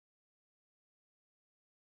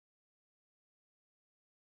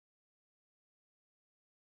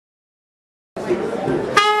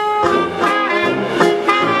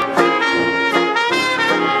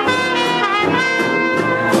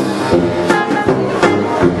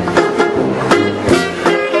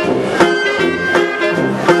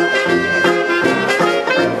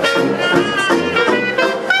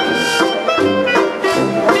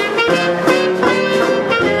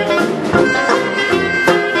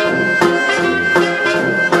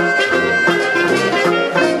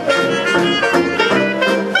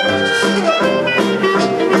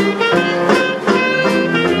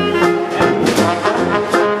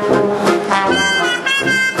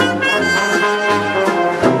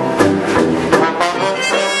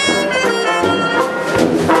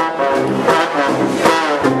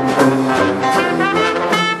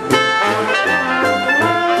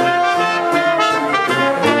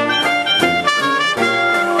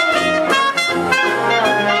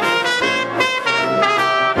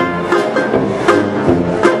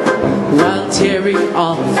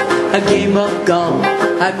off a game of golf,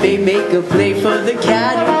 I may make a play for the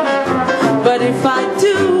caddy. But if I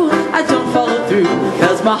do, I don't follow through,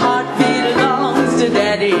 'cause my heart belongs to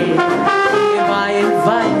Daddy. If I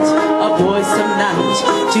invite a boy some night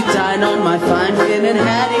to dine on my fine Finn and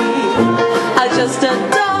Hattie, I just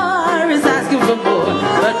adore his asking for more,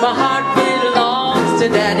 but my heart belongs to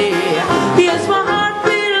Daddy. Yes, my heart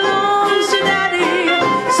belongs to Daddy,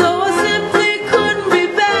 so I simply couldn't be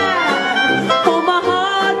bad. Oh, my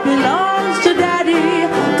heart belongs to Daddy.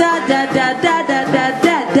 Da da da da da da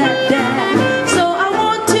da da da. So I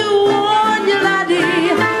want to warn you, laddie,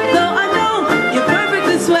 though I know you're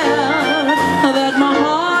perfectly swell, that my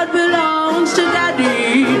heart belongs to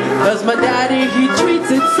Daddy, 'cause my daddy, he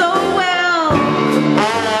treats it so well.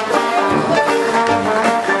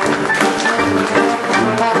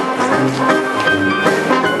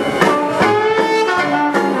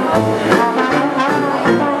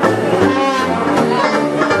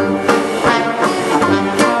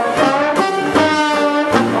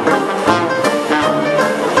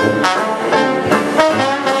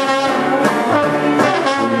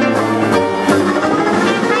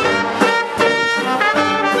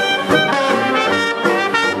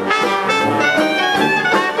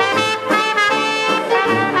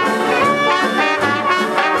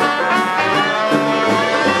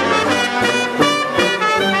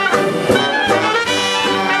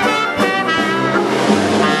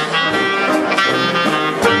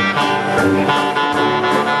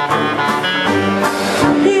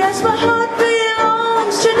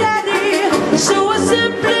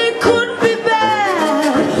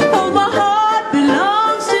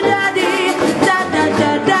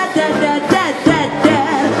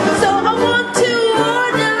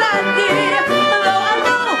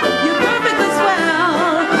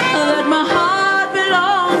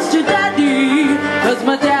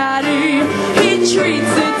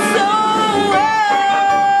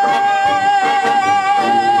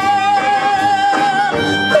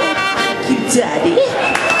 Daddy.